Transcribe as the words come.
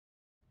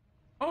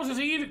Vamos a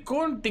seguir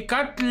con The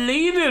Cat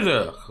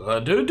Later.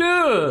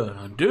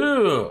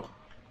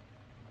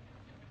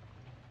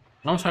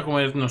 Vamos a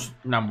comernos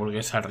una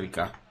hamburguesa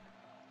rica.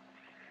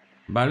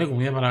 Vale,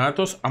 comida para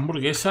gatos,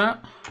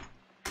 hamburguesa.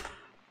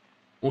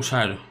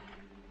 Usar.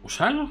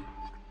 ¿Usar?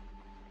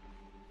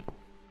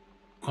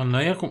 Cuando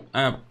haya...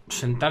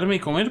 sentarme y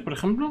comer, por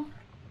ejemplo.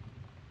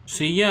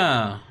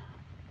 Silla.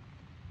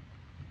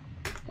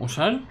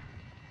 Usar.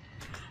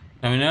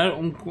 Caminar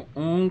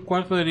un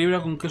cuarto de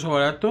libra con queso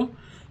barato.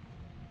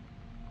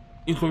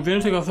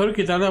 Instrucciones de cazar,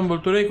 quitar la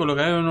envoltura y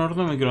colocar en un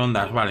horno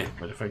microondas. Vale,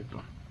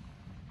 perfecto.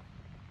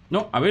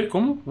 No, a ver,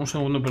 ¿cómo? Un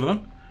segundo,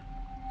 perdón.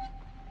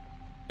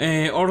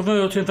 Horno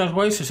de 800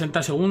 watts,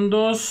 60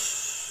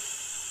 segundos.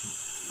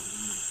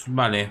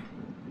 Vale.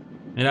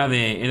 Era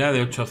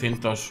de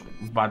 800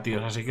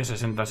 vatios, así que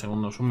 60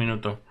 segundos, un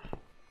minuto.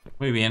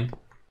 Muy bien.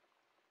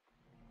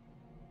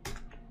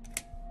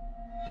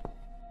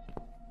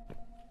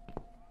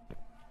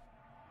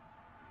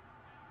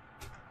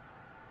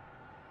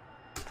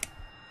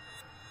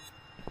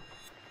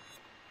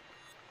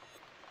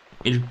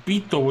 El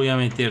pito voy a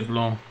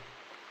meterlo.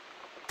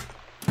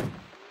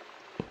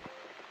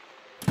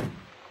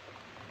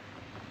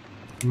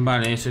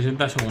 Vale,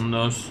 60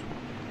 segundos.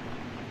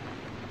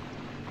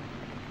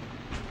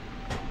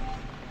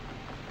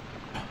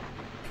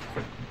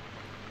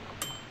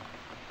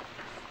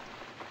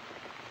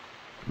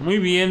 Muy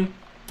bien.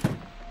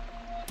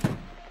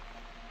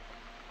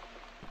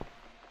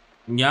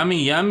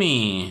 Yummy,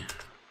 yummy.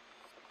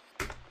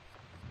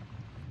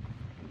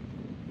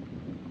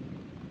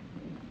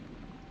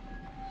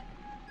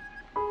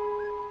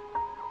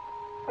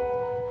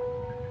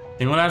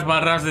 Tengo las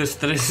barras de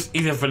estrés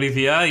y de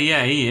felicidad ahí,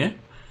 ¿eh?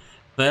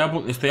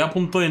 Estoy a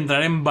punto de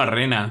entrar en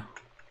barrena.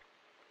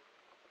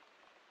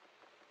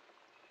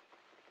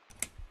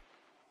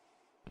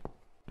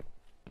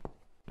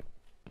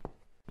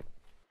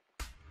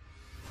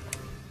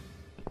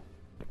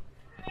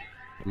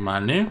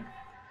 Vale.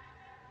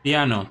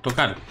 Piano,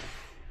 tocar.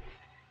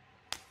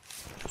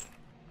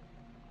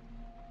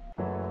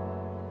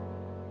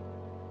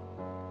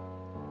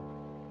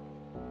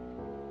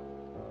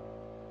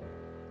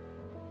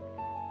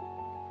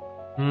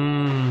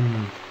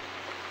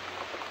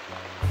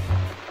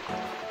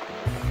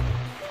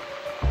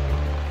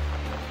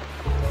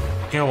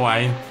 Qué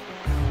guay.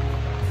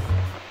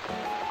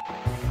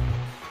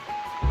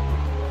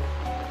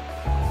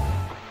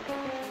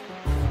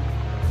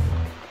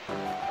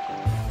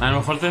 A lo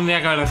mejor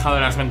tendría que haber dejado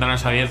las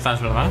ventanas abiertas,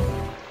 ¿verdad?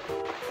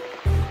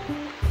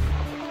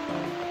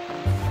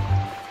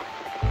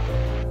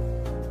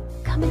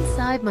 Come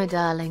inside, my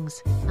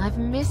darlings. I've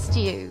missed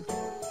you.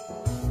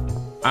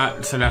 Ah,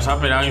 se las ha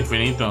pelado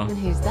infinito. And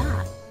who's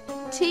that?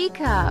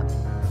 Teacup.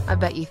 I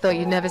bet you thought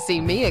you'd never see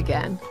me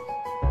again.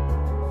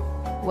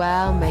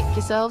 Well, make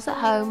yourselves at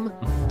home.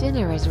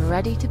 Dinner is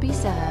ready to be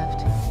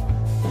served.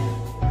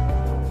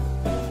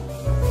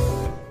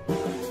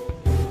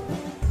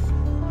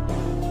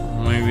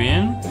 Muy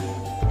bien.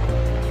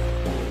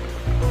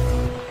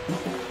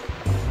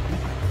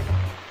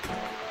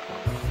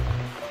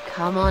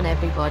 Come on,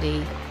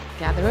 everybody.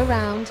 Gather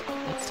around.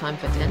 It's time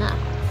for dinner.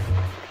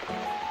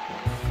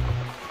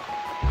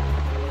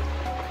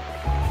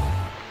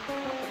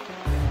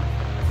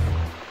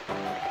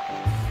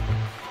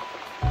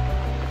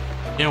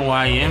 Qué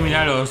guay,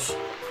 míralos.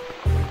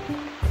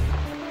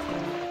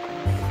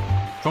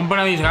 Son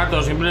para mis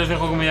gatos. Siempre les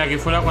dejo comida aquí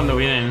fuera cuando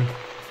vienen.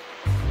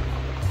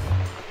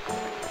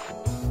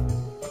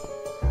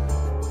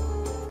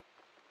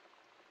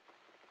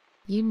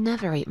 You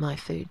never eat my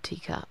food,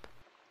 Teacup.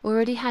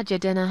 Already had your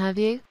dinner, have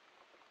you?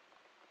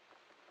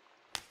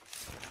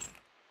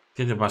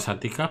 ¿Qué te pasa,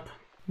 Teacup?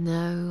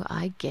 No,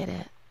 I get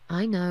it.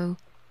 I know.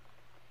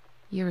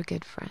 You're a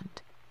good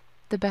friend.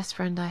 The best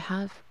friend I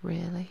have,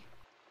 really.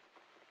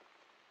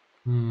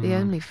 The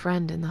only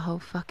friend in the whole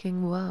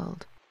fucking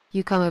world.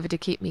 You come over to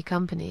keep me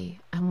company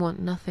and want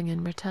nothing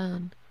in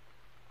return.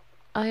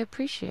 I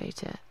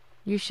appreciate it.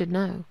 You should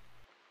know.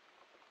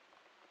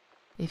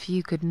 If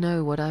you could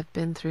know what I've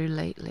been through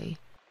lately.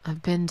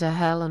 I've been to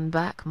hell and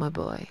back, my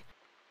boy.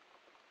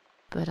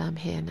 But I'm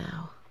here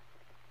now.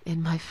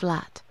 In my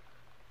flat.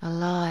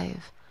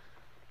 Alive.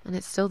 And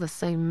it's still the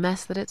same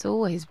mess that it's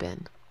always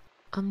been.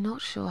 I'm not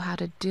sure how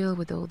to deal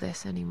with all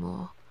this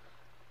anymore.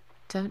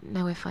 Don't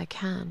know if I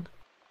can.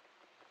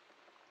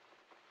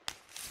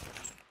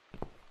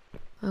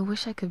 I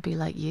wish I could be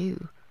like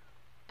you,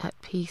 at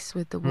peace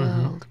with the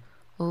world,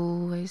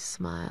 always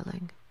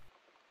smiling.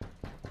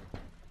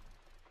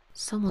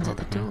 Someone's at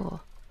the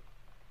door.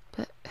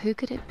 But who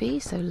could it be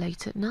so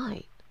late at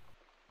night?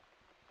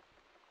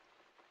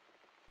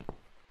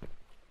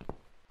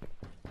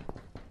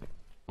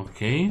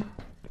 Ok.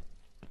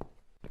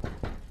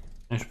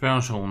 Espera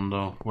un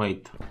segundo.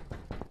 Wait.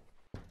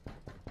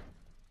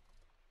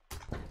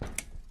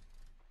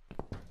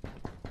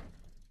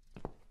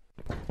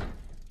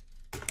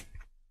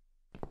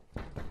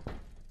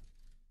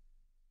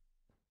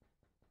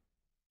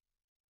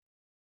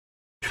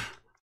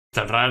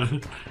 Está raro.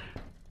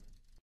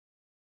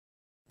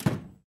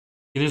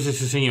 ¿Quién es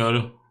ese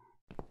señor?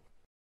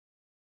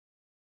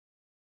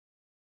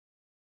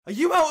 Are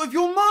you out of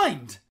your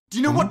mind? Do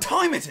you know what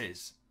time it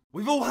is?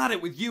 We've all had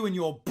it with you and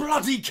your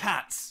bloody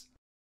cats.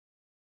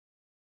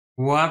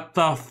 What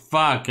the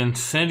fuck, en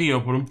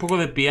serio, por un poco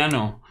de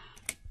piano.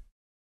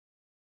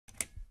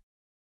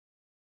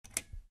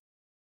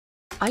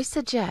 I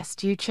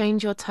suggest you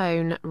change your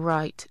tone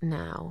right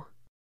now.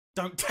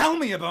 Don't tell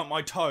me about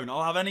my tone.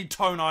 I'll have any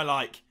tone I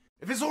like.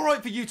 If it's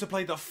alright for you to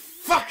play the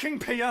fucking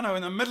piano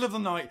in the middle of the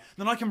night,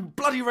 then I can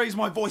bloody raise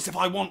my voice if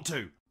I want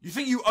to. You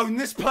think you own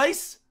this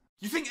place?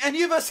 You think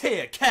any of us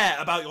here care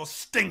about your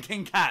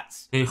stinking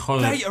cats? Hijo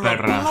de They are a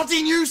perra.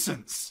 bloody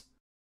nuisance.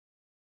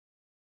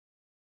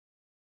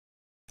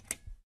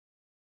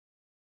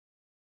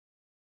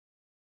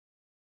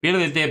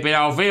 Piérdete,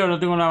 pelao feo, no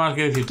tengo nada más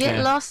que decirte.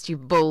 Get lost, you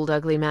bald,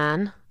 ugly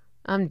man.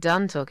 I'm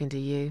done talking to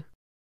you.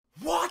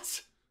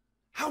 What?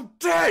 How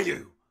dare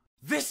you?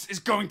 This is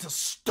going to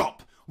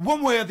stop,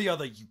 one way or the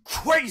other, you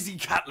crazy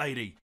cat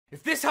lady.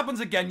 If this happens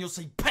again, you'll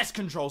see pest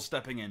control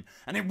stepping in,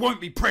 and it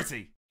won't be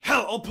pretty.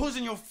 Hell, I'll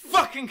poison your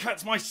fucking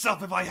cats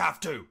myself if I have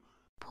to.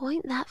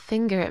 Point that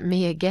finger at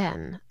me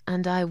again,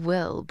 and I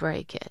will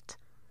break it.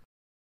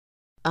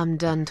 I'm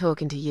done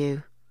talking to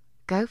you.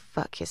 Go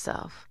fuck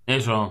yourself.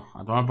 Eso,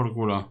 a tomar por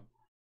culo.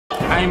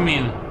 I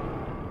mean.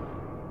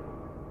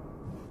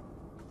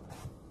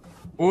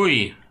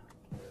 Uy.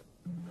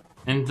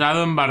 He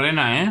entrado en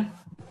barrena, ¿eh?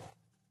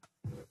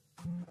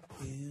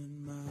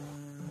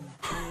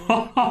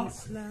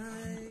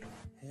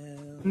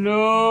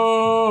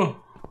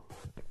 No.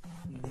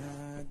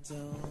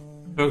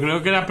 Pero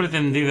creo que era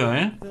pretendido,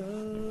 ¿eh?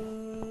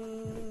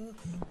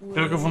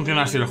 Creo que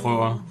funciona así el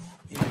juego.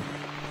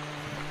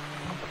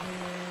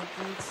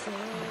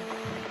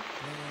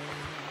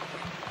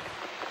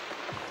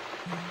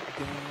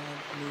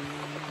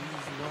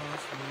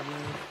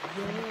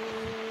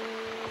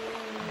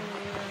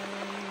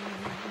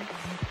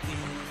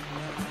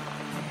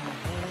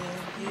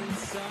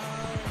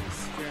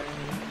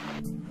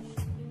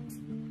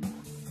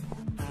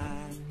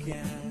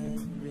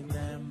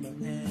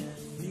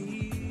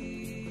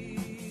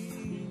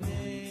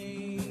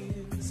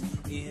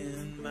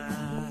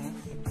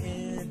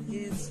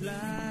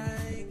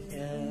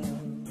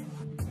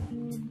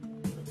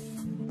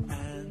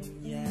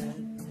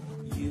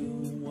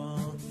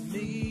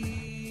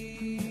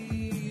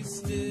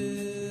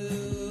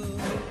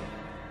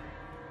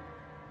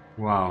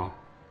 Wow.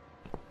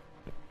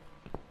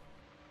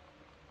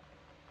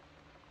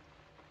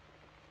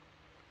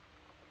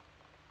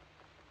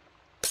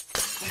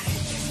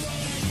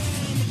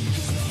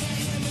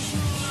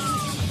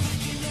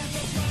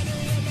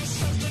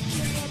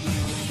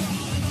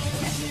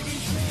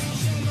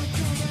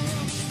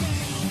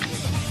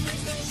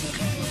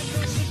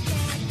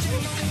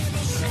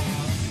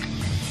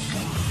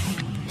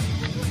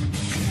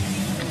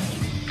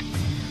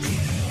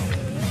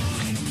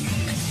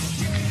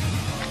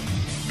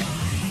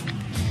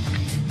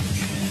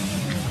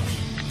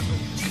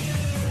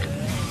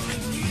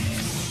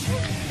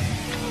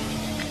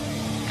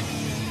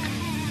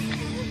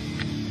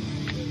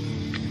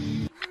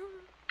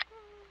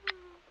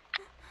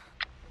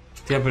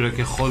 Hostia, pero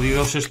qué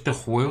jodido es este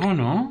juego,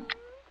 ¿no?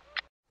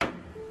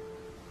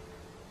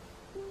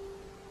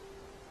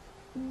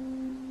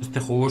 Este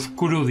juego es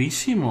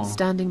crudísimo.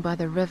 Standing by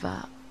the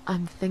river,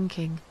 I'm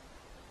thinking.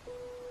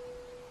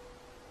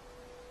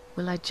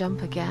 Will I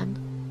jump again?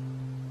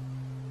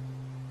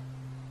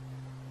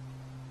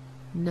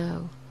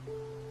 No.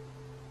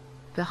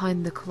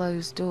 Behind the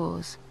closed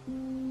doors,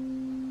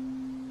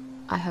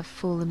 I have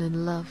fallen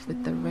in love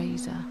with the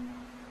razor.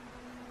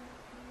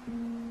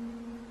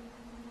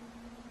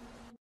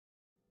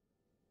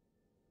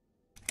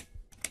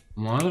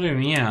 Madre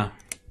mía.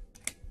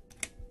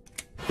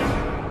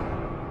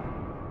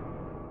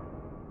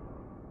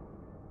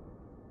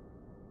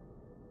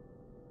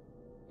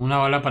 Una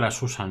bala para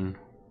Susan.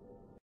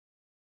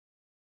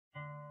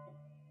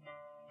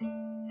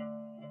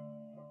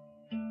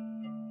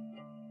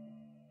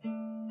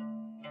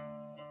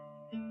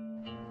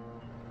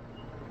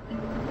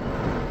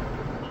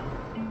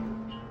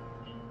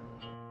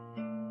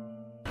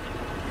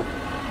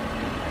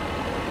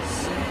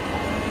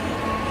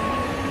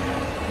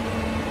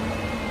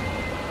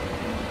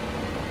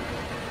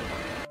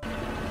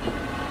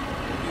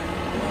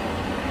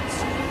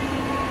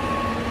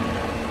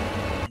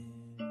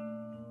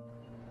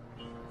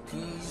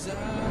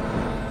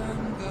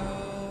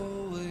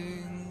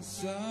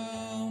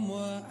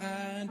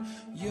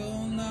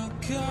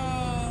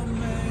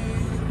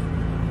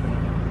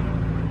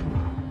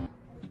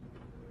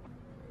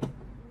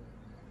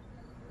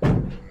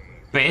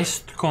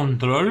 Pest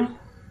control.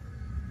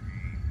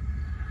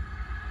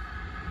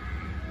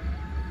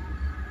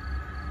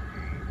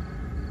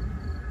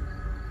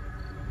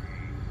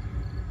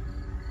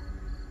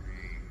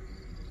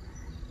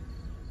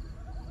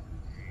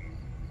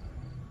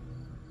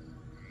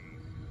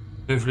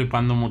 Estoy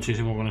flipando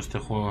muchísimo con este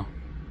juego.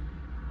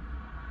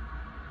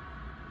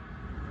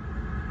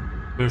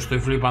 Pero estoy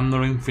flipando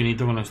lo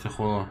infinito con este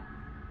juego.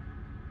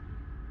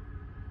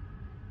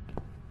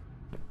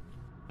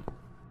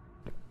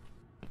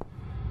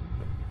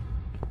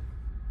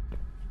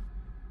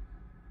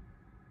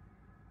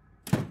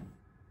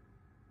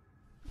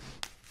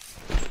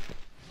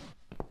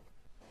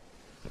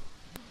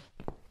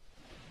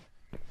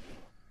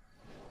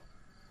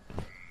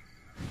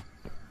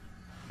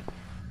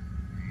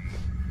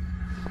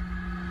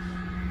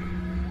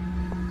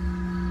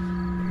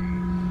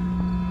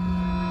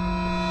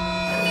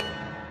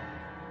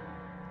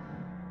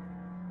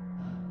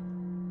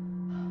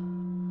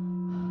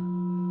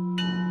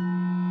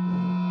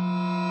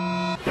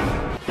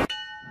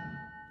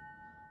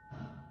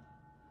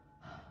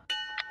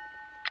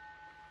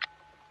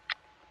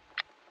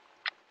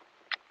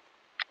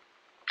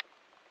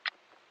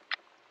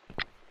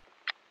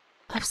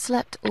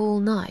 slept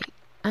all night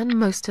and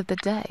most of the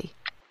day.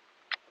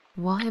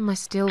 Why am I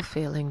still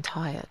feeling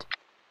tired?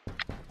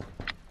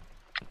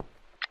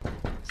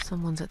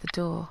 Someone's at the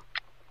door.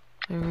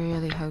 I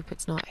really hope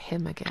it's not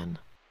him again.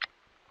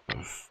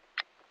 Pues...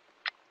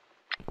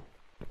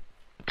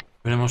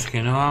 Esperemos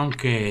que no,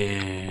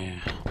 aunque...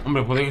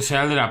 Hombre, puede que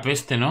sea el de la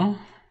peste, ¿no?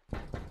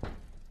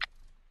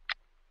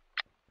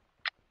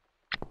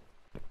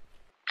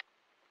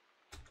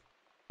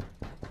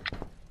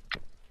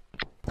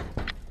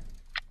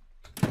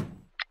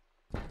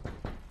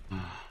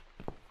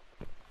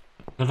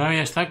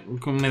 Todavía está...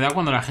 Me da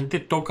cuando la gente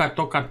toca.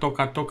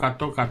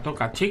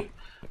 Chic.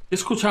 Te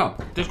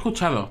he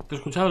escuchado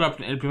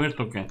el primer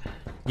toque.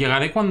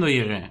 Llegaré cuando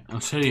llegue,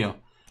 en serio.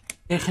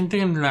 Hay gente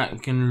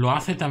que lo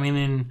hace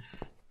también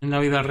en la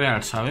vida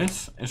real,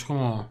 ¿sabes? Es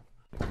como...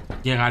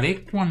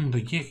 Llegaré cuando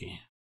llegue.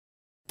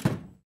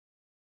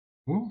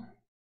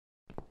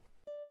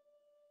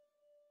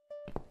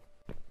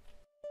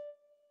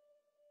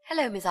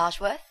 Hello, Miss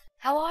Ashworth.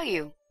 How are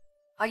you?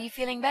 Are you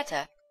feeling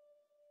better?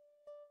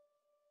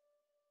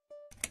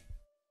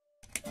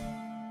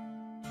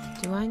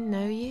 Do I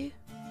know you?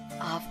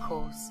 Of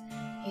course.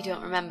 You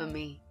don't remember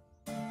me.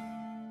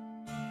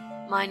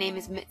 My name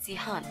is Mitzi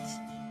Hunt.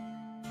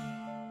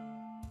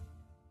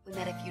 We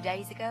met a few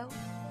days ago.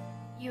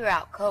 You were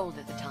out cold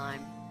at the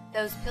time.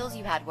 Those pills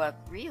you had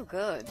worked real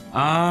good.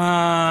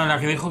 Ah, la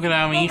que dijo que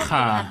era mi You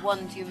hija. had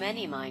one too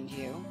many, mind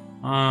you.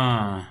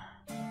 Ah.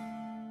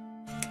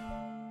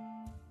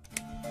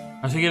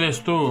 Así que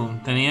eres tú.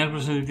 Tenía el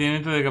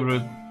presentimiento de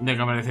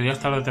que aparecerías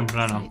tarde o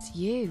temprano. It's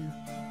you.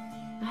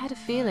 I had a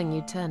feeling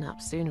you'd turn up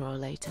sooner or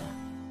later.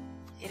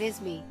 It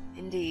is me,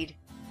 indeed.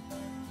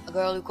 A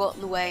girl who got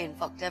in the way and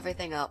fucked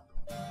everything up.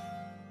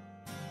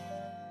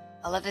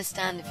 I'll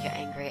understand if you're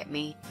angry at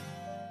me.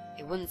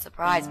 It wouldn't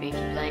surprise me if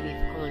you blame me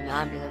for calling the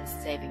ambulance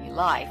and saving your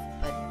life,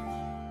 but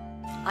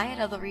I had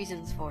other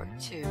reasons for it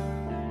too.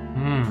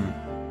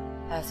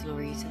 Personal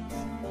reasons.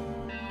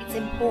 It's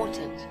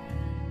important.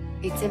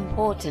 It's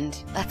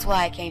important. That's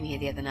why I came here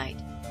the other night.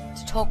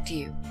 To talk to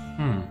you.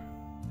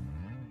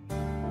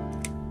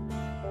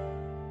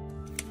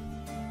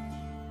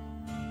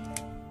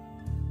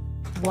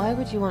 Why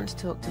would you want to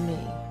talk to me?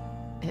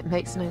 It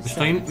makes no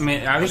sense.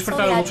 Ha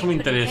despertado mucho mi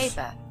interés.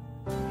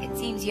 It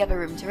seems you have a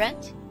room to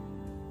rent.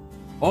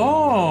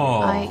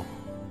 Oh!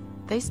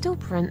 They still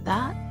print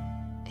that?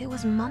 It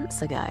was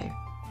months ago.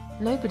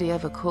 Nobody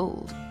ever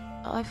called.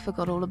 I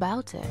forgot all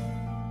about it.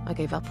 I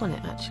gave up on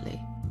it, actually.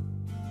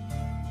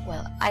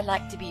 Well, I'd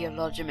like to be your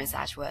lodger, Miss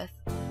Ashworth.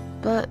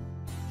 But...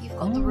 You've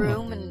got the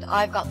room and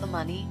I've got the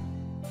money.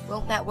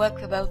 Won't that work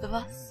for both of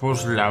us?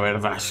 Pues la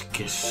verdad es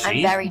que sí.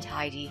 I'm very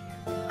tidy.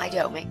 I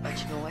don't make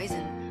much noise,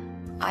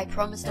 and I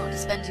promise not to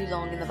spend too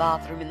long in the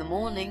bathroom in the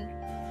morning.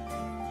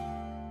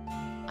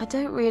 I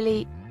don't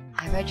really...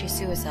 I read your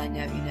suicide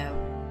note, you know.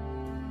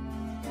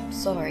 I'm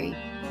sorry,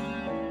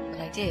 but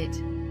I did.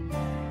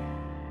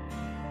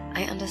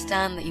 I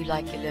understand that you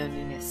like your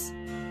loneliness.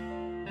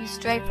 You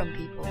stray from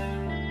people.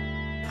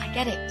 I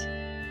get it.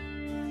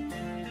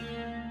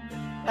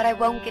 But I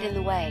won't get in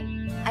the way.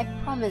 I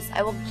promise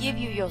I will give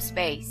you your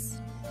space.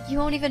 You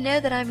won't even know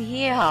that I'm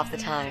here half the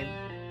time.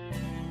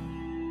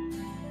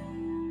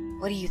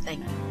 What do you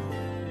think?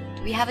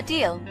 Do we have a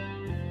deal?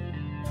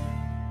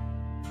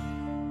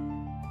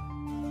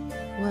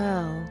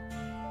 Well,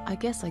 I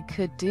guess I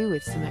could do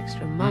with some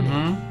extra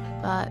money,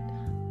 but...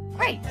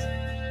 Great.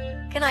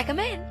 Can I come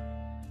in?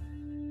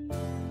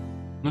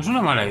 No es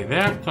una mala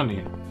idea, Tony.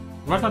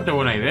 Es bastante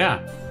buena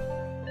idea.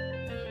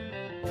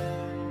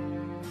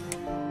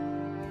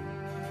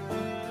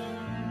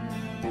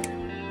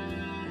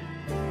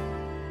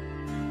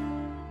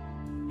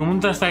 ¿Cómo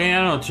entraste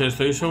aquella noche?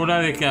 Estoy segura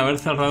de que haber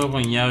cerrado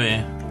con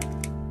llave.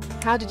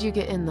 How did you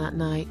get in that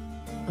night?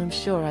 I'm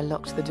sure I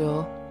locked the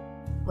door.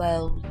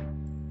 Well...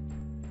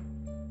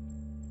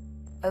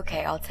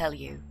 Okay, I'll tell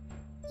you.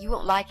 You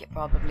won't like it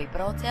probably, but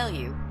I'll tell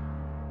you.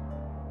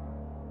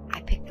 I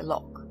picked the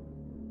lock.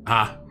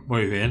 Ah,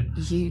 muy bien.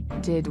 You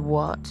did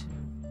what?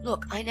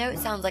 Look, I know it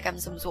sounds like I'm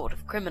some sort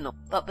of criminal,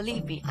 but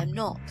believe me, I'm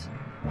not.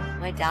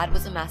 My dad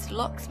was a master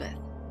locksmith.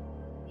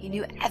 He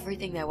knew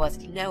everything there was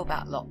to know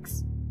about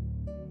locks.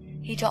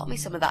 He taught me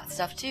some of that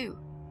stuff too.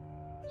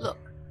 Look,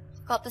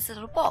 I've got this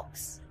little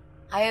box.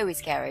 I always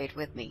carry it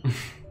with me.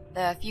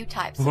 There are a few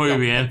types of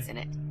lockpicks in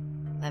it.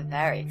 They're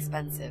very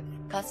expensive.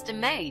 Custom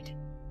made.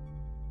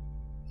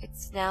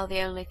 It's now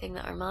the only thing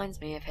that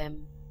reminds me of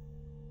him.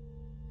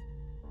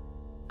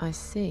 I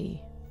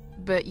see.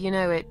 But you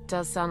know, it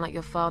does sound like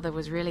your father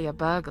was really a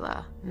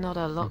burglar, not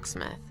a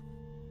locksmith.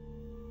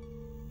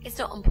 It's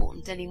not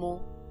important anymore.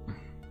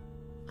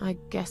 I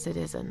guess it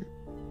isn't.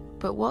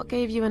 But what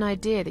gave you an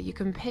idea that you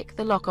can pick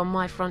the lock on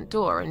my front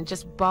door and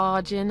just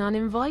barge in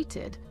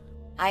uninvited?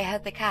 I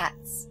heard the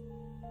cats.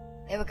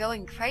 They were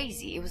going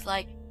crazy. It was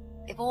like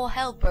if all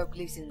hell broke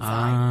loose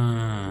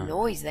inside. The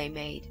noise they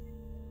made.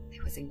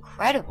 It was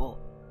incredible.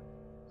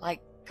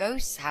 Like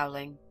ghosts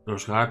howling.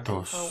 Los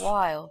gatos. For a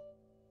while,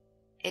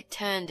 it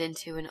turned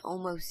into an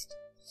almost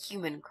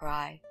human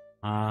cry.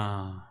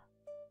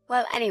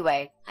 Well,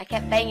 anyway, I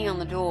kept banging on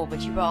the door, but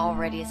you were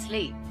already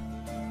asleep.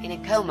 In a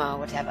coma or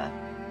whatever.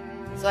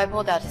 So I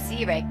pulled out a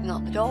sea rake and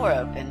got the door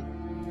open.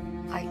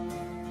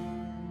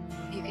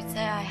 You could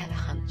say I had a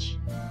hunch.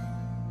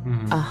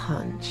 A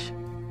hunch.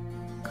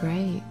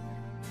 Great.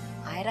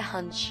 I had a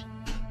hunch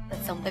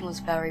that something was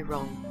very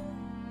wrong.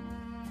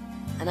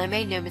 And I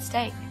made no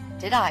mistake,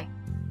 did I?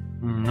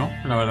 No,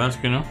 la verdad es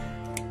que no.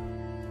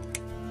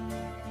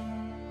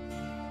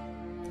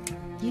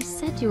 You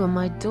said you were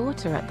my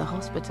daughter at the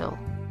hospital.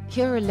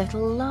 You're a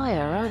little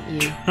liar, aren't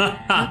you?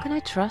 How can I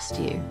trust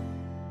you?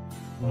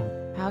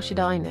 How should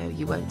I know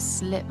you won't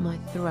slit my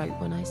throat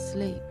when I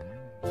sleep?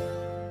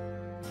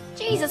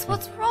 Jesus,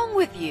 what's wrong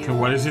with you?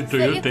 What is it to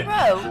Slit you? your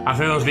throat?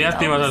 Hace 2 días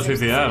te ibas a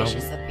suicidar.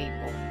 Suspicious of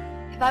people.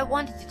 If I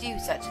wanted to do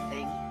such a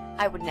thing,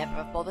 I would never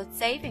have bothered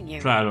saving you.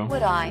 Claro.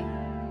 Would I?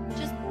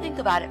 Just think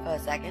about it for a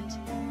second.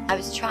 I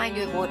was trying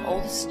to avoid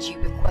all the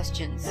stupid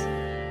questions.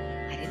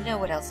 I didn't know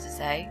what else to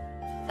say.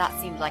 That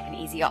seemed like an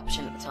easy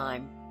option at the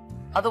time.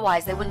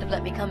 Otherwise, they wouldn't have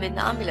let me come in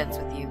the ambulance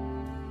with you.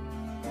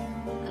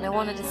 And I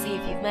wanted to see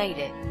if you've made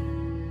it.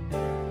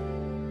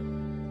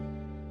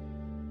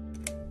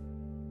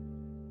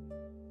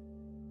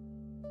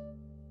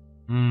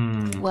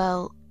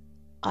 Well,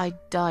 I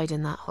died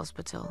in that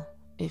hospital,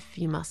 if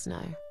you must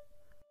know.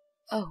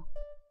 Oh.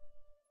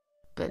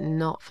 But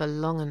not for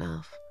long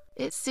enough.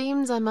 It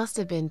seems I must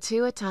have been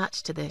too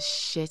attached to this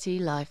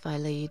shitty life I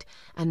lead,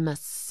 and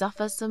must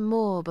suffer some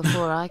more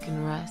before I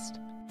can rest.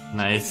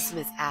 Nice.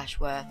 Miss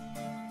Ashworth,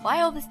 why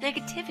all this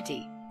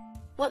negativity?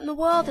 What in the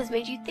world has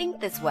made you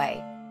think this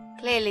way?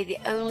 Clearly the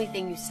only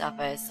thing you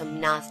suffer is some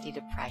nasty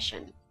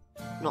depression.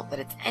 Not that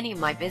it's any of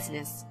my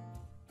business.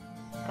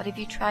 But have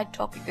you tried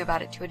talking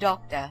about it to a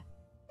doctor?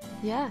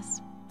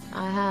 Yes,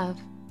 I have.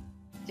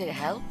 Did it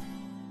help?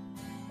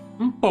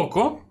 Un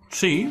poco,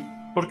 sí.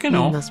 ¿Por qué You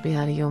no? must be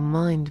out of your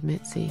mind,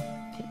 Mitzi.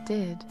 It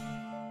did.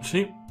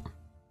 Sí.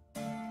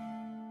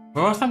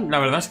 Fue bastante, la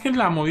verdad es que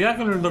la movida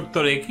con el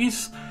Dr.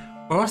 X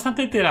fue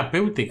bastante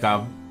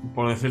terapéutica,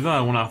 por decirlo de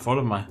alguna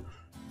forma.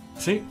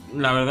 Sí,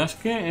 la verdad es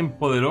que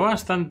empoderó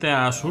bastante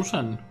a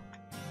Susan.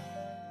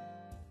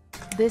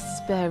 This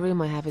spare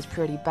room I have is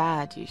pretty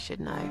bad, you should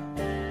know.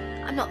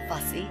 I'm not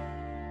fussy.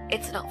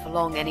 It's not for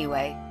long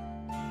anyway.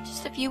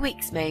 Just a few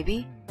weeks,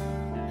 maybe.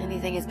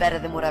 Anything is better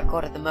than what I've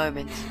got at the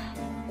moment.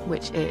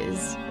 Which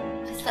is?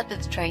 I slept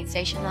at the train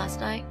station last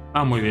night.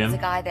 Ah, muy There's a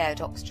bien. guy there who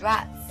talks to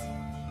rats.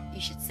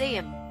 You should see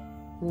him.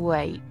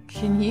 Wait,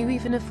 can you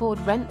even afford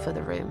rent for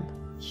the room?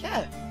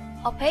 Sure.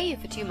 I'll pay you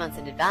for 2 months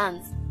in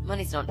advance.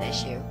 Money's not an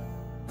issue.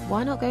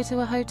 Why not go to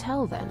a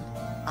hotel then?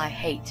 I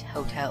hate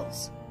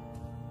hotels.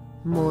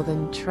 More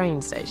than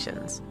train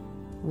stations.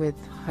 With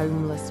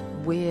homeless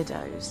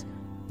weirdos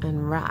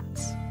and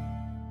rats.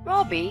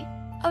 Robbie?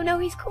 Oh no,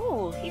 he's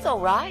cool. He's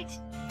alright.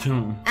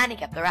 Hmm. And he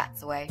kept the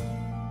rats away.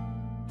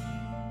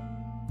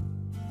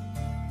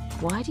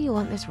 Why do you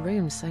want this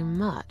room so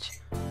much?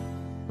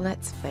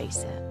 Let's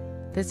face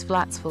it, this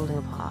flat's falling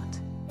apart.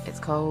 It's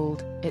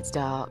cold, it's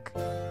dark,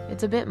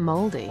 it's a bit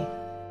mouldy.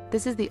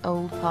 This is the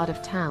old part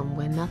of town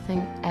where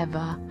nothing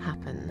ever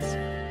happens.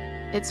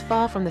 It's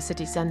far from the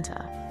city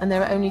centre, and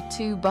there are only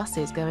 2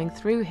 buses going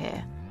through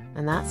here,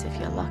 and that's if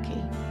you're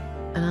lucky.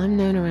 And I'm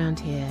known around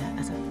here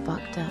as a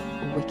fucked up,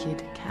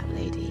 wicked cat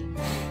lady.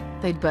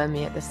 They'd burn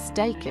me at the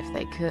stake if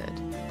they could.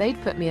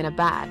 They'd put me in a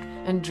bag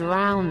and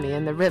drown me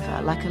in the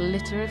river like a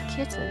litter of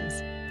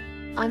kittens.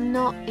 I'm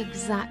not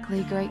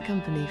exactly great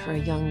company for a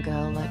young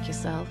girl like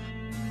yourself.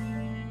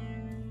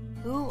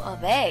 Who are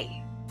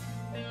they?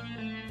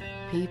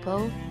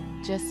 People,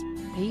 just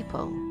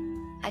people.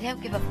 I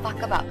don't give a fuck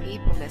about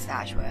people, Miss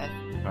Ashworth.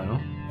 Claro.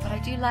 But I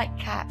do like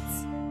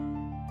cats.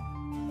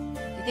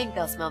 Do you think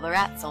they'll smell the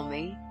rats on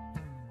me?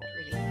 I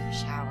really need a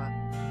shower.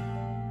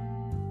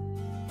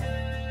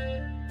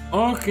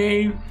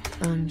 Ok.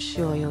 I'm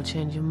sure you'll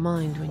change your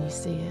mind when you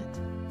see it.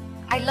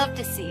 I'd love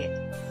to see it.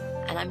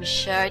 And I'm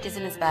sure it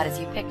isn't as bad as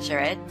you picture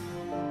it.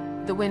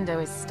 The window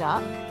is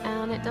stuck,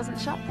 and it doesn't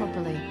shut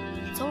properly.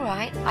 It's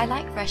alright. I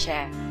like fresh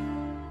air.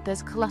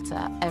 There's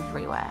clutter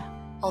everywhere.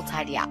 I'll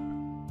tidy up.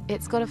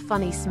 It's got a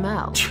funny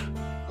smell.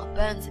 I'll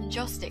burn some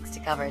joss sticks to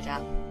cover it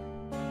up.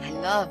 I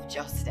love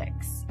joss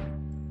sticks.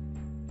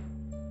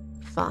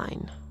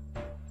 Fine.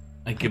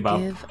 I give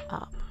up. Give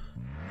up.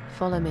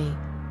 Follow me.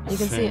 You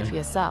can see it Sí. for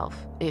yourself,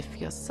 if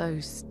you're so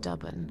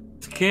stubborn.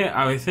 Es que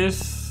a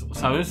veces,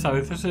 ¿sabes? A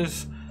veces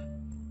es...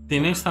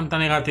 Tienes tanta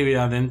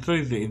negatividad dentro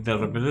y de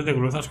repente te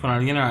cruzas con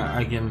alguien a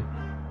quien...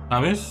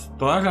 ¿Sabes?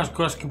 Todas las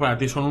cosas que para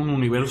ti son un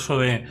universo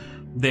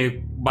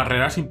de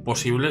barreras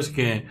imposibles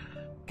que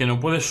no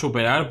puedes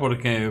superar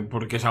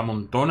porque se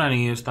amontonan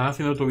y están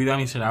haciendo tu vida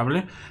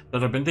miserable. De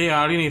repente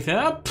llega alguien y dice...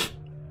 ¡Ah! Pff",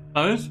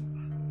 ¿sabes?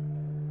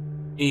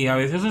 Y a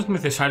veces es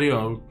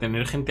necesario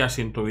tener gente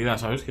así en tu vida,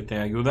 ¿sabes? Que te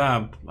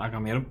ayuda a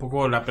cambiar un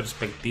poco la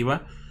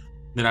perspectiva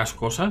de las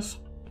cosas.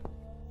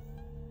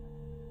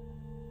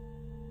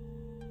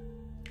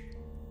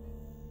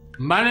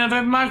 Vale,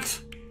 Red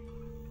Max.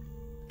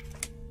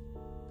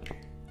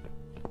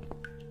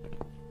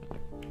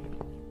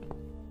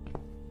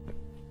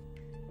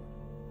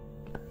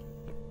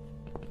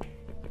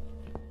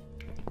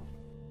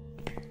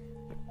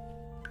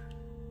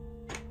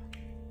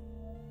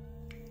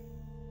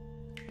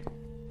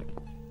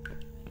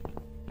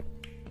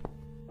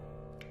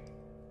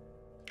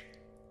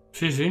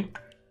 Sí, sí.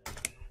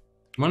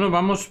 Bueno,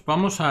 vamos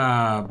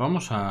a...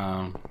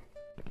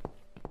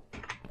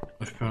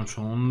 Espera un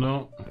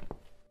segundo.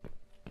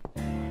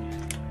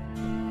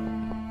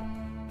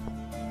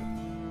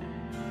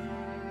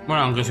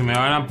 Bueno, aunque si me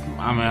van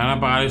a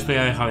pagar esto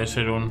ya deja de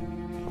ser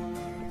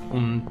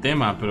un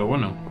tema, pero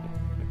bueno.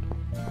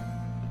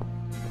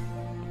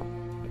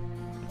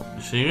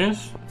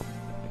 ¿Sigues?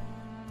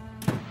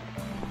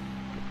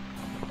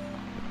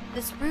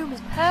 This room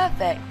is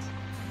perfect.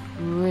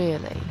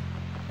 Really?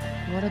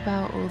 What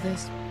about all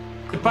this?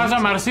 ¿Qué pasa,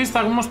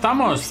 marxista? ¿Cómo Move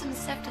estamos? some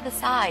stuff to the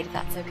side if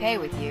that's okay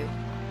with you.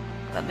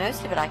 But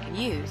most of it I can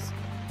use.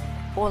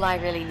 All I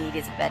really need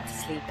is a bed to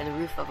sleep and a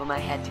roof over my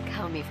head to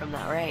cover me from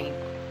that rain.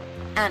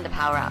 And a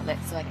power outlet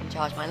so I can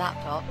charge my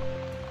laptop.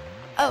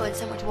 Oh, and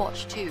somewhere to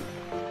watch too.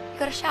 You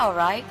got a shower,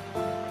 right?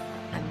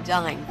 I'm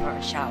dying for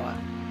a shower.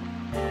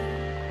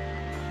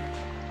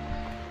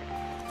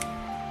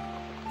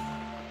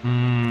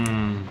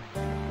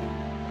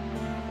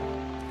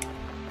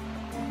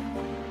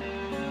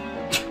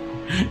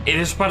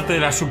 ¿Eres parte de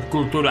la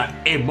subcultura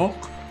emo?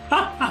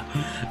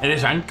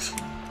 ¿Eres angst?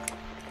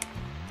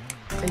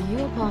 Are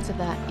you a part of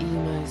that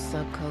emo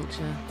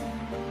subculture?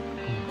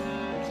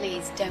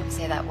 Please don't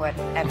say that word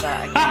ever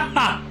again.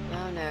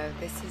 No,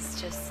 this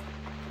is just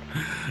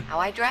how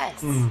I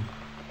dress.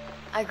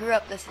 I grew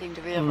up listening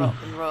to real rock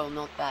and roll,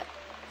 not that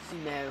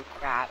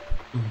crap.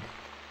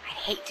 I'd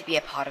hate to be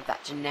a part of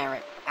that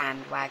generic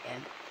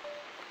bandwagon.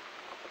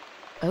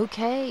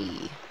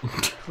 Okay.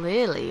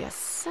 Clearly a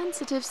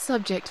sensitive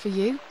subject for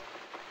you.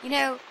 You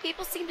know,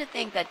 people seem to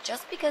think that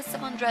just because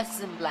someone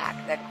dresses in black,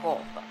 they're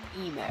called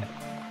emo.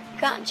 You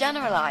can't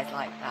generalize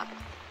like that.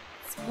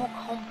 It's more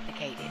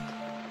complicated.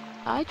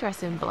 I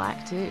dress in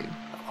black too.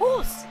 Of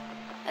course.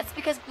 That's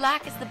because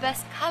black is the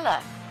best color.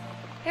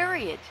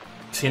 Period.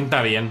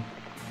 Sienta bien.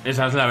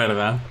 Esa es la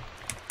verdad.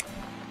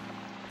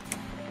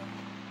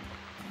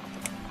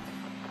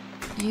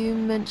 You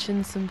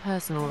mentioned some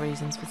personal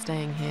reasons for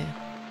staying here.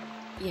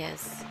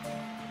 Yes.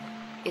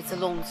 It's a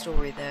long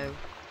story, though.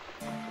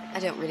 I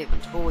don't really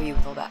want to bore you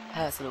with all that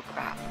personal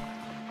crap.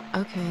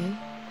 Okay.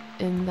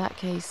 In that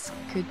case,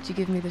 could you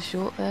give me the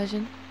short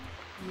version?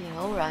 Yeah,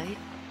 alright.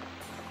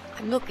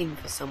 I'm looking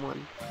for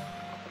someone.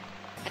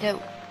 I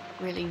don't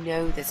really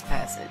know this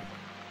person,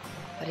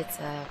 but it's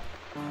a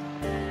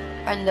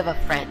friend of a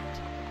friend.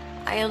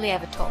 I only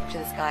ever talk to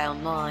this guy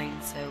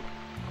online, so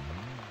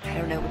I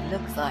don't know what he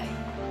looks like.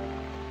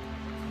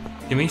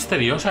 Qué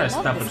misteriosa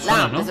esta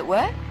persona, ¿no? Does it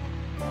work?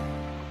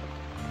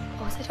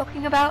 What was I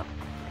talking about?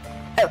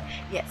 Oh,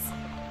 yes.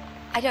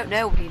 I don't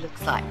know what he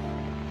looks like,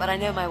 but I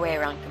know my way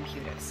around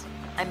computers.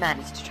 I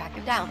managed to track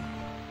him down.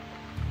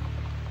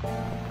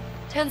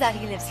 Turns out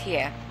he lives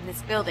here, in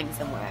this building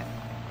somewhere.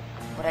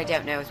 What I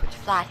don't know is which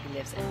flat he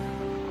lives in.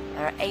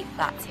 There are 8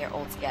 flats here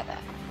altogether.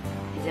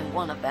 He's in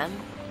one of them,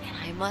 and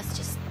I must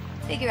just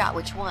figure out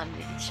which one.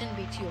 It shouldn't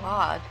be too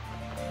hard.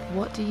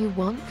 What do you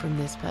want from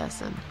this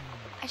person?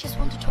 I just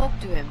want to talk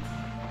to him.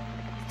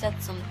 He's done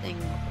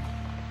something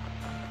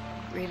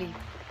really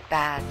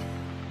bad.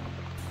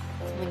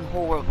 Something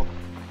horrible.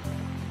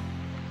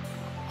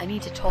 I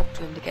need to talk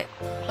to him to get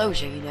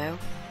closure, you know?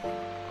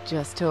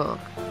 Just talk.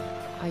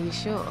 Are you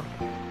sure?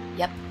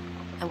 Yep.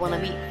 I want to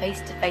meet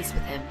face to face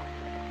with him.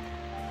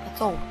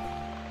 That's all.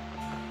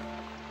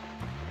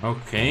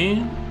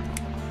 Okay.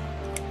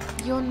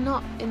 You're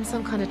not in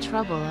some kind of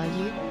trouble, are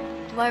you?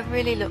 Do I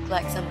really look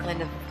like some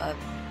kind of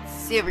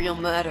serial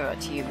murderer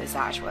to you, Miss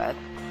Ashworth?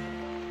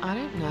 I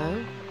don't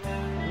know.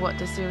 What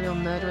do serial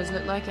murderers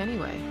look like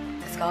anyway?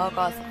 A scar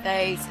across the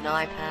face, an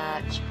eye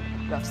patch,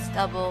 rough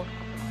stubble.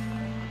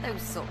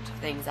 Those sort of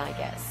things, I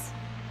guess.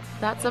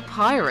 That's a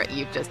pirate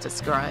you've just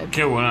described.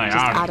 Qué buena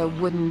Just ya. add a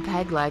wooden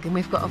peg leg and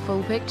we've got a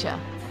full picture.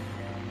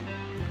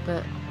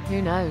 But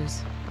who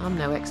knows? I'm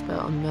no expert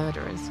on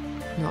murderers.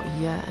 Not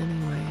yet,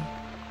 anyway.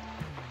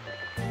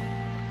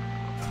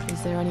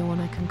 Is there anyone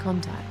I can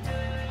contact?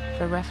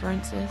 For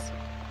references?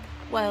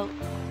 Well,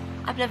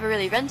 I've never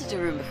really rented a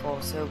room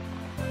before, so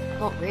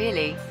not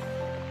really.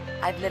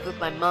 I've lived with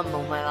my mum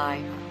all my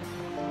life.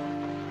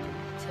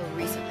 Till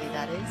recently,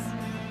 that is.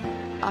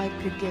 I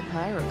could give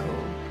her a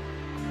call.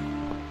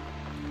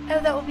 Oh,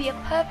 that would be a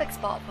perfect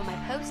spot for my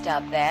post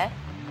out there.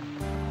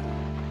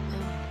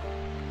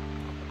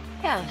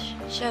 Yeah,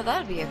 sure,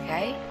 that'll be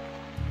okay.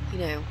 You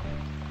know,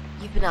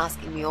 you've been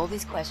asking me all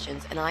these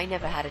questions, and I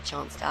never had a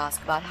chance to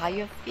ask about how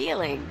you're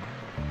feeling.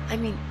 I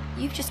mean,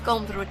 you've just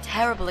gone through a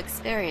terrible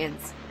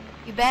experience.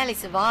 You barely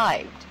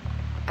survived.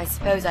 I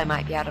suppose I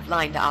might be out of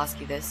line to ask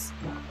you this,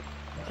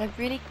 but I'm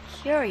really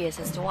curious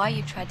as to why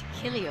you tried to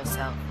kill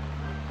yourself.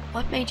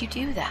 What made you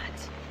do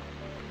that?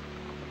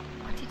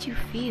 What did you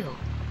feel?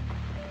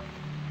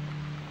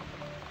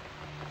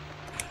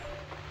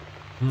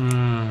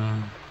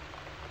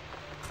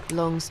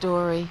 Long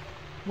story.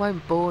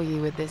 Won't bore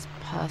you with this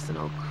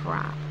personal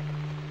crap.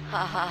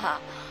 Ha ha ha.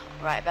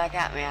 Right back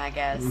at me, I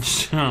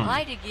guess.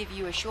 I did give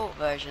you a short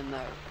version,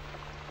 though.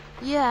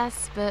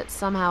 Yes, but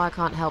somehow I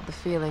can't help the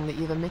feeling that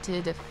you've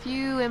omitted a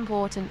few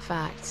important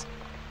facts.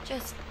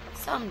 Just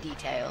some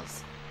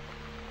details.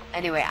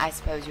 Anyway, I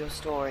suppose your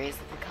story is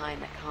the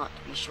kind that can't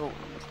be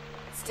shortened.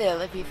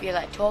 Still, if you feel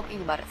like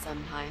talking about it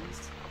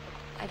sometimes,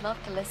 I'd love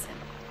to listen.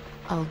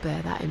 I'll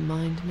bear that in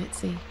mind,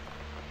 Mitzi.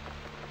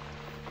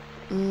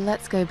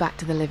 Let's go back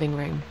to the living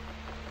room.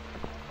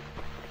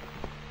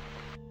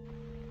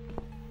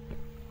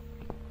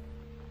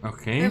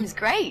 Okay. Room's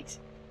great.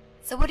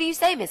 So what do you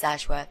say, Miss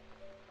Ashworth?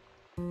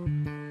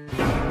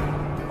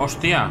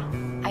 Hostia.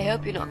 I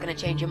hope you're not going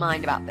to change your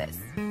mind about this.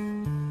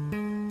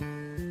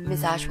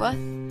 Miss Ashworth?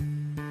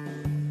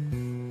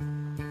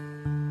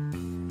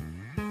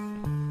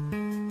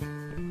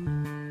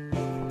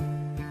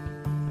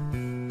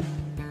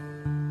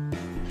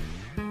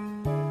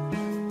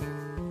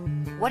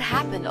 What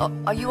happened?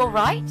 Are you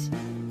alright?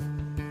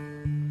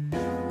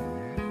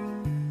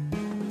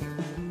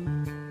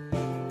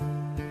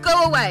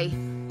 Go away!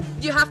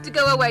 You have to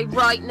go away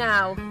right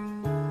now.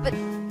 But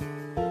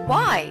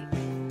why?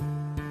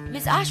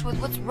 Miss Ashworth,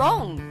 what's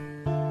wrong?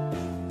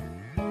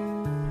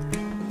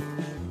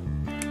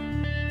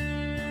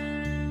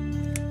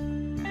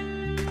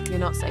 You're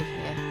not safe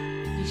here.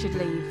 You should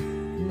leave.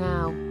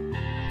 Now.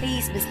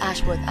 Please, Miss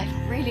Ashworth, I'd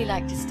really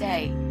like to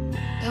stay.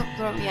 Don't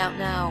throw me out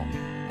now.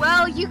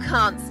 Well, you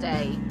can't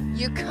stay.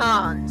 You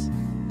can't.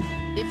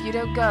 If you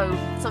don't go,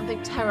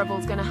 something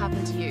terrible's gonna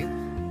happen to you.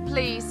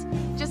 Please,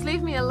 just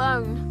leave me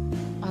alone.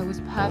 I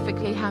was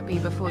perfectly happy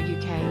before you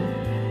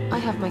came. I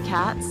have my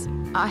cats.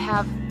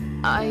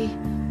 I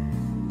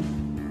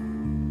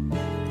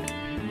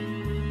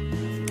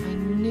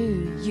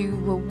knew you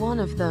were one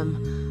of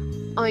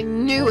them. I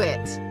knew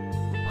it.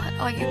 What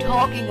are you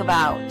talking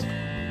about?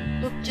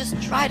 Look,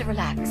 just try to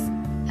relax.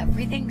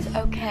 Everything's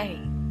okay.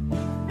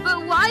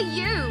 But why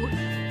you?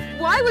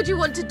 Why would you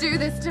want to do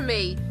this to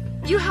me?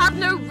 You have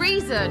no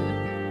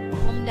reason.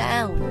 Calm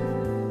down.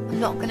 I'm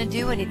not gonna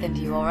do anything to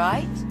you,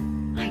 alright?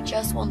 I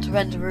just want to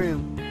rent a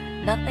room.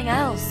 Nothing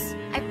else.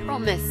 I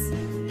promise.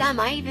 Damn,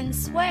 I even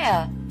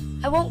swear.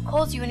 I won't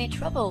cause you any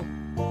trouble,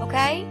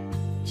 okay?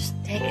 Just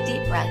take a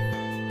deep breath.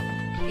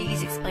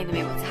 Please explain to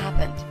me what's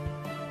happened.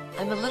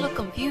 I'm a little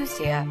confused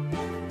here.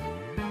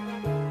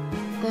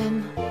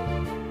 Then...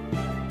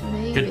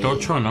 maybe... Qué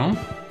tocho, ¿no?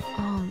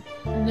 Oh,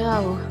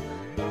 no.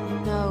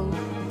 No.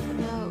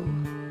 No.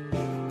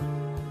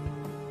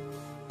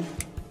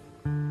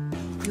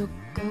 You're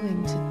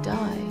going to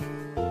die.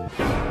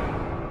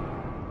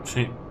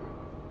 Sí.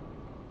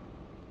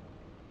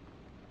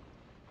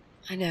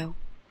 I know.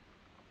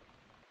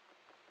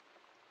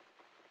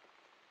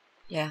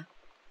 Yeah.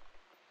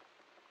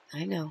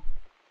 I know.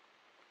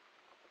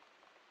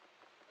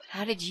 But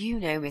how did you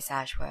know, Miss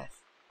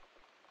Ashworth?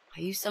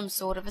 Are you some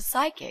sort of a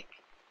psychic?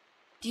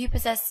 Do you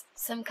possess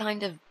some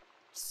kind of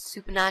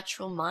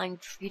supernatural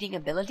mind-reading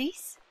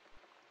abilities?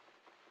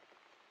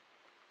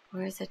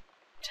 Or is it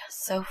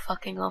just so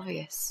fucking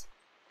obvious?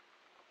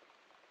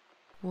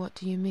 What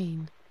do you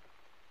mean?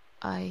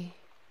 I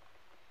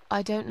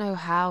don't know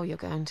how you're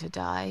going to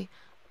die,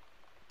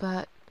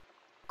 but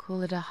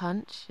call it a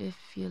hunch if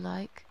you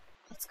like.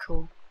 That's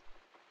cool.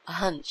 A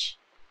hunch.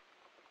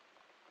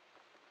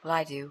 Well,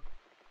 I do.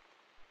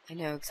 I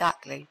know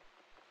exactly.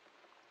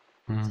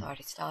 It's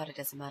already started,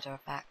 as a matter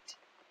of fact.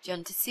 Do you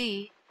want to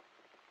see?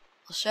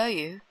 I'll show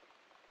you.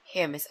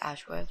 Here, Miss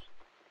Ashworth.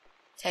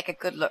 Take a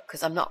good look,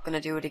 because I'm not going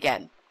to do it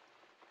again.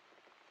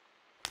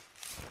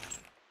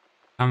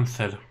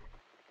 Cáncer.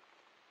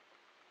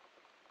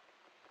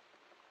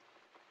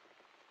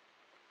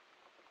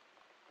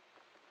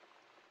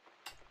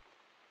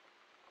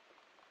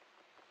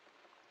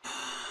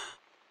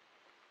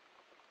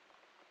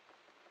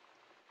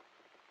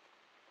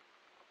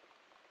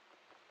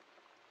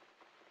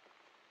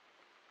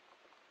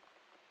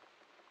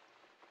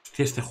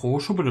 Hostia, este juego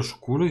es súper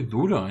oscuro y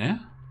duro, ¿eh?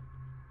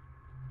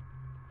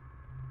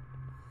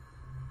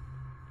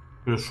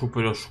 Pero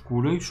súper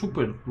oscuro y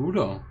súper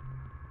duro.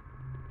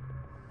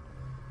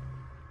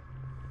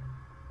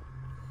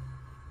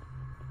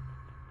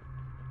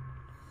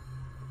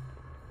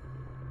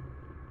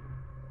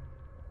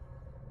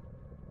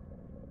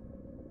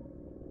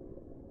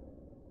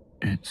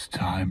 It's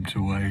time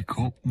to wake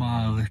up,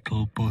 my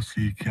little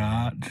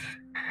pussycat.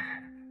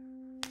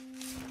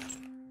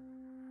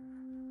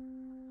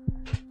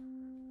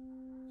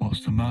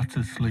 What's the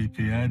matter,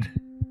 sleepyhead?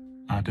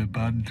 Had a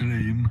bad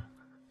dream?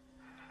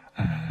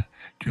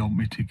 Do you want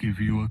me to give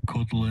you a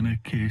cuddle and a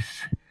kiss?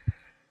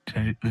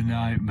 Take the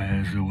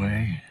nightmares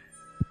away?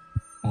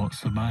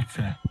 What's the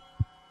matter?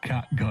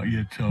 Cat got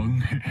your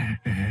tongue?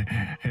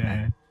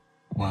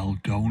 Well,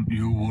 don't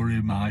you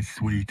worry, my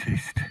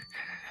sweetest.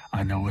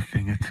 I know a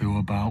thing or two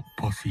about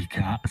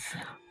pussycats.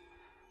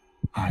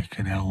 I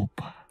can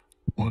help.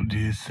 What do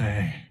you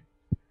say?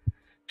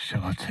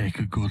 Shall I take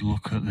a good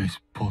look at this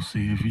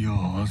pussy of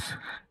yours?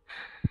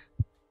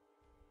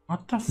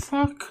 What the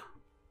fuck?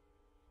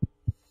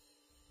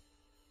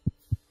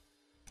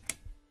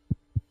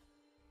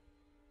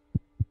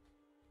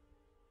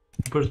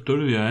 Súper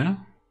turbio, ¿eh?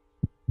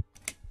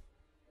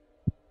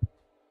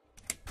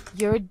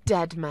 You're a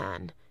dead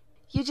man.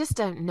 You just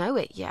don't know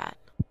it yet.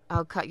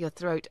 I'll cut your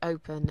throat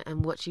open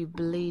and watch you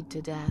bleed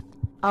to death.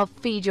 I'll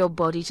feed your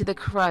body to the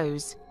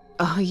crows.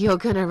 Oh, you're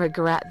gonna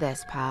regret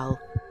this, pal.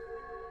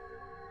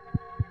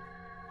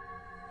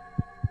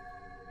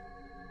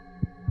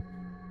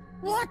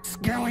 What's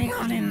going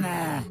on in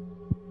there?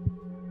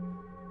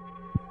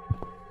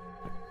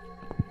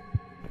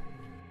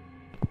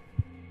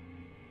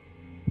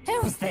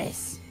 Who's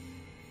this?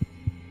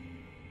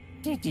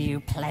 Did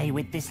you play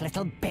with this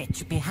little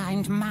bitch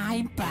behind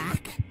my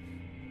back?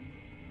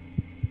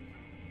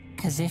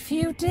 'Cause if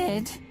you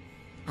did,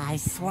 I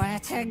swear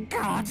to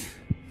God...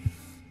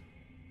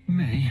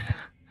 Me?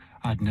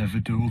 I'd never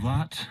do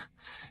that.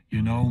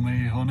 You know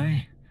me,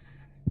 honey.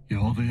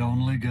 You're the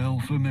only girl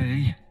for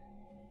me.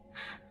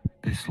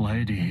 This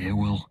lady here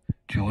will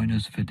join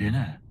us for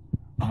dinner.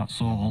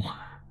 That's all.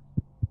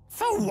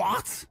 For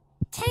what?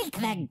 Take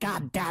the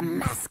goddamn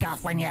mask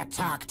off when you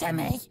talk to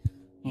me.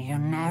 You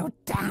know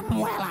damn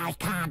well I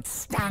can't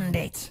stand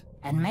it.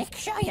 And make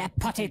sure you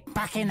put it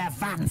back in the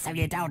van so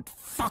you don't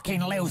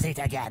fucking lose it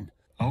again.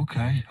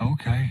 Okay,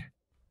 okay.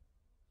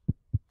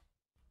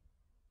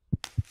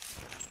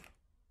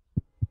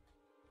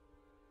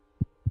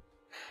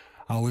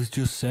 I was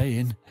just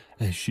saying,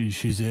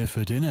 she's here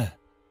for dinner.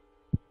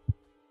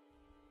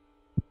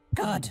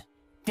 Good.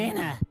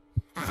 Dinner.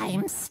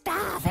 I'm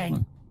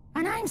starving.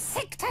 And I'm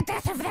sick to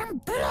death of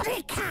them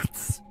bloody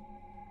cats.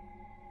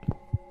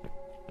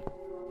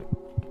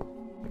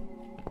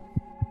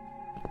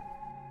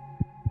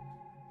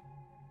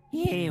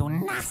 You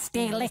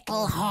nasty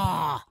little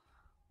whore.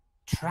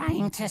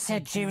 Trying to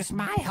seduce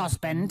my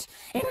husband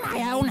in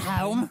my own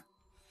home?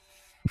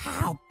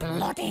 How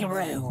bloody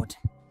rude.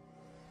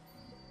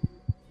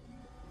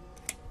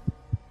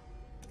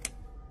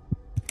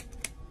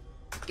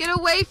 Get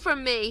away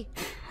from me!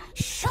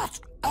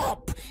 Shut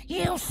up,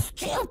 you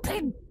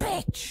stupid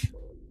bitch!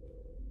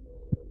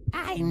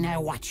 I know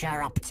what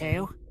you're up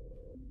to.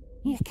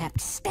 You kept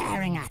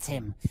staring at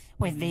him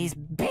with these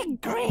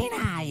big green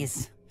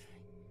eyes.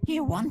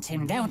 You want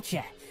him, don't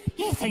you?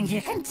 You think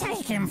you can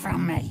take him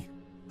from me?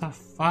 The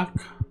fuck?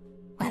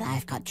 Well,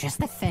 I've got just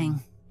the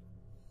thing.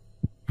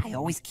 I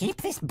always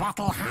keep this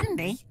bottle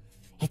handy.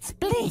 It's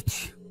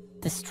bleach,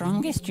 the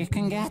strongest you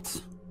can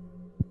get.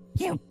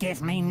 You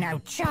give me no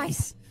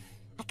choice.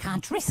 I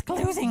can't risk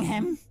losing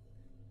him.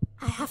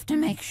 I have to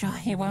make sure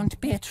he won't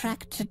be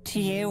attracted to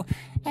you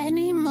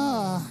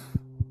anymore.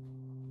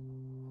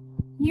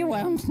 You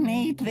won't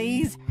need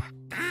these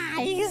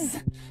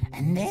eyes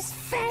and this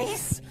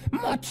face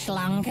much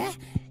longer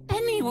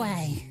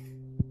anyway.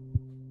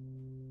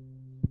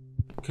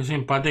 Qué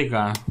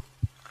simpática.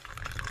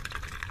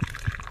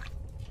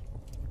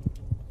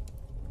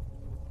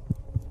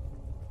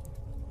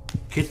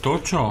 Qué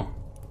tocho.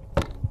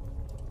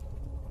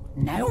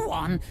 No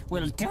one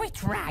will do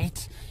it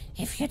right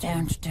if you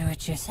don't do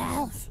it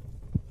yourself.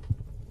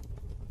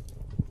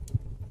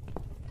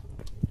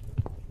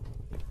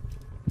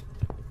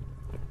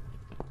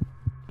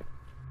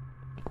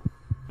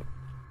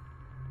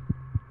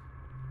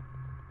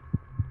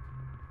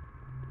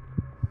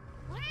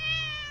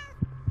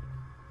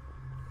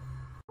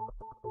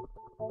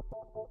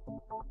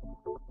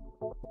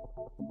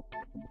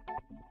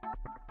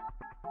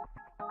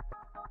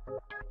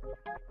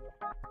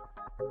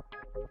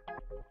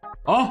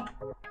 ¡Oh!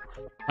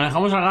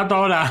 Manejamos al gato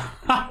ahora.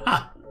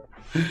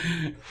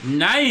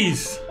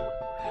 ¡Nice!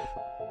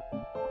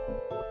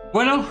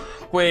 Bueno,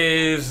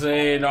 pues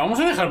lo vamos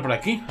a dejar por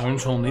aquí. A ver un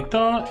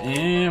segundito.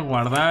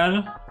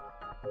 Guardar.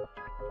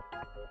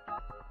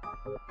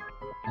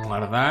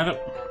 Guardar.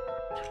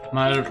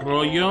 Mal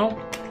rollo.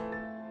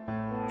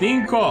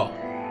 5.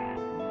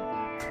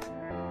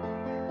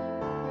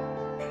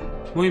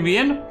 Muy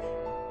bien.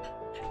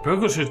 Espero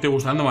que os esté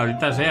gustando,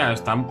 maldita sea.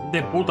 Está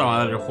de puta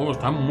madre el juego.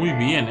 Está muy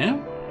bien, ¿eh?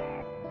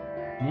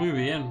 Muy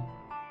bien.